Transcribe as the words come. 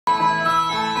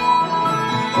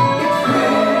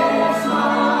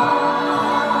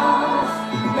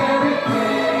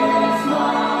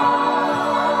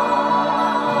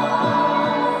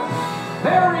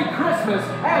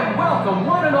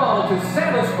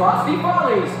Frosty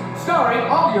Follies, starring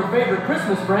all your favorite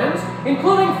Christmas friends,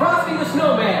 including Frosty the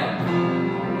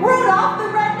Snowman, Rudolph the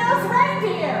Red-Nosed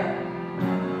Reindeer,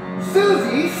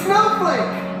 Susie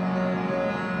Snowflake,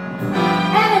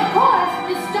 and of course,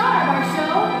 the star of our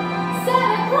show,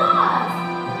 Santa Claus.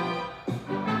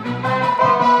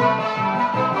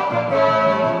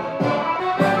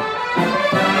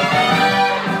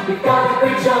 We've got a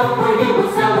great show for you.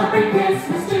 We'll celebrate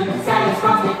Christmas too. Santa's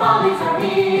Frosty Follies are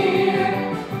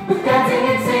here. With dancing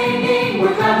and singing,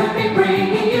 we're glad to be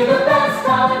bringing you the best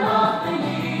time of the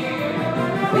year.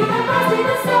 We've got Frosty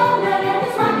the Snowman and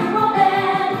his rock and roll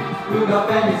band,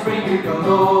 Rudolph and his reindeer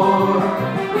galore.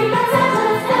 we've got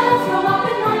Santa's elves from up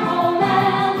in Rainbow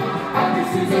Land, after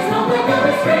Susie's Snowflake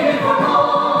is screaming for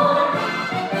more.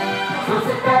 So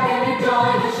sit back and enjoy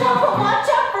the show. Watch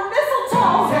out for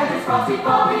mistletoe. Santa's Frosty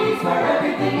Follies, where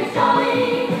everything is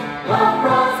jolly. The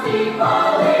Frosty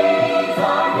Follies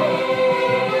are here.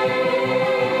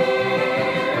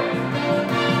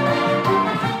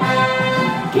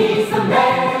 He's the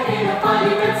man in a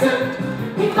funny red suit.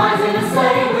 He flies in a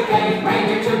sleigh with a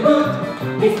reindeer to boot.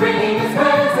 He's bringing his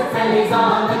presents and he's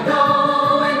on the go.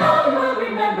 And all you will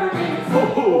remember is Ho,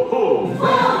 ho, ho!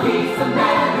 well, he's the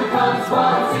man who comes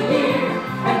once a year.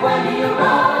 And when he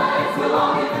arrives, we'll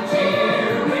all give a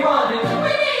cheer. We want him,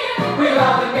 we need him, we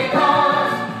love him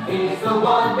because he's the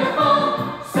wonderful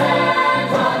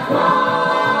Santa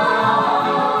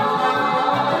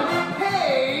Claus.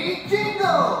 Hey,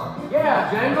 Jingle! Yeah,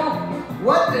 Jangle.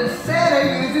 What does Santa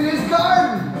use in his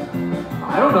garden?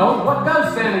 I don't know. What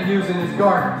does Santa use in his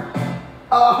garden?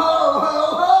 A ho,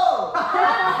 ho, ho!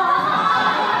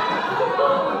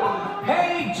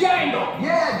 Hey, Jangle!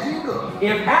 Yeah, Jingle.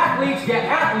 If athletes get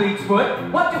athlete's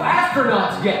foot, what do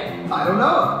astronauts get? I don't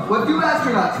know. What do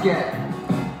astronauts get?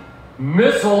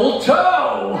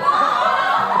 Mistletoe!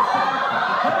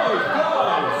 Hey,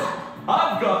 guys!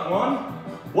 I've got one.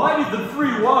 Why did the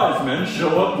three wise men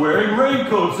show up wearing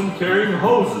raincoats and carrying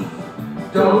hoses?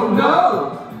 Don't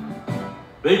know.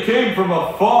 They came from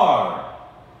afar.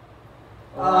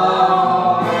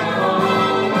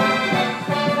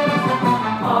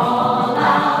 All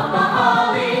out the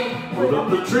holly, Put up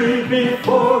the tree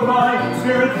before my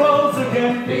spirit falls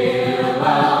again. fill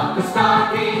up the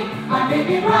stocking. I may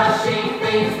be rushing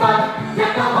things, but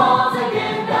deck the halls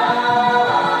again.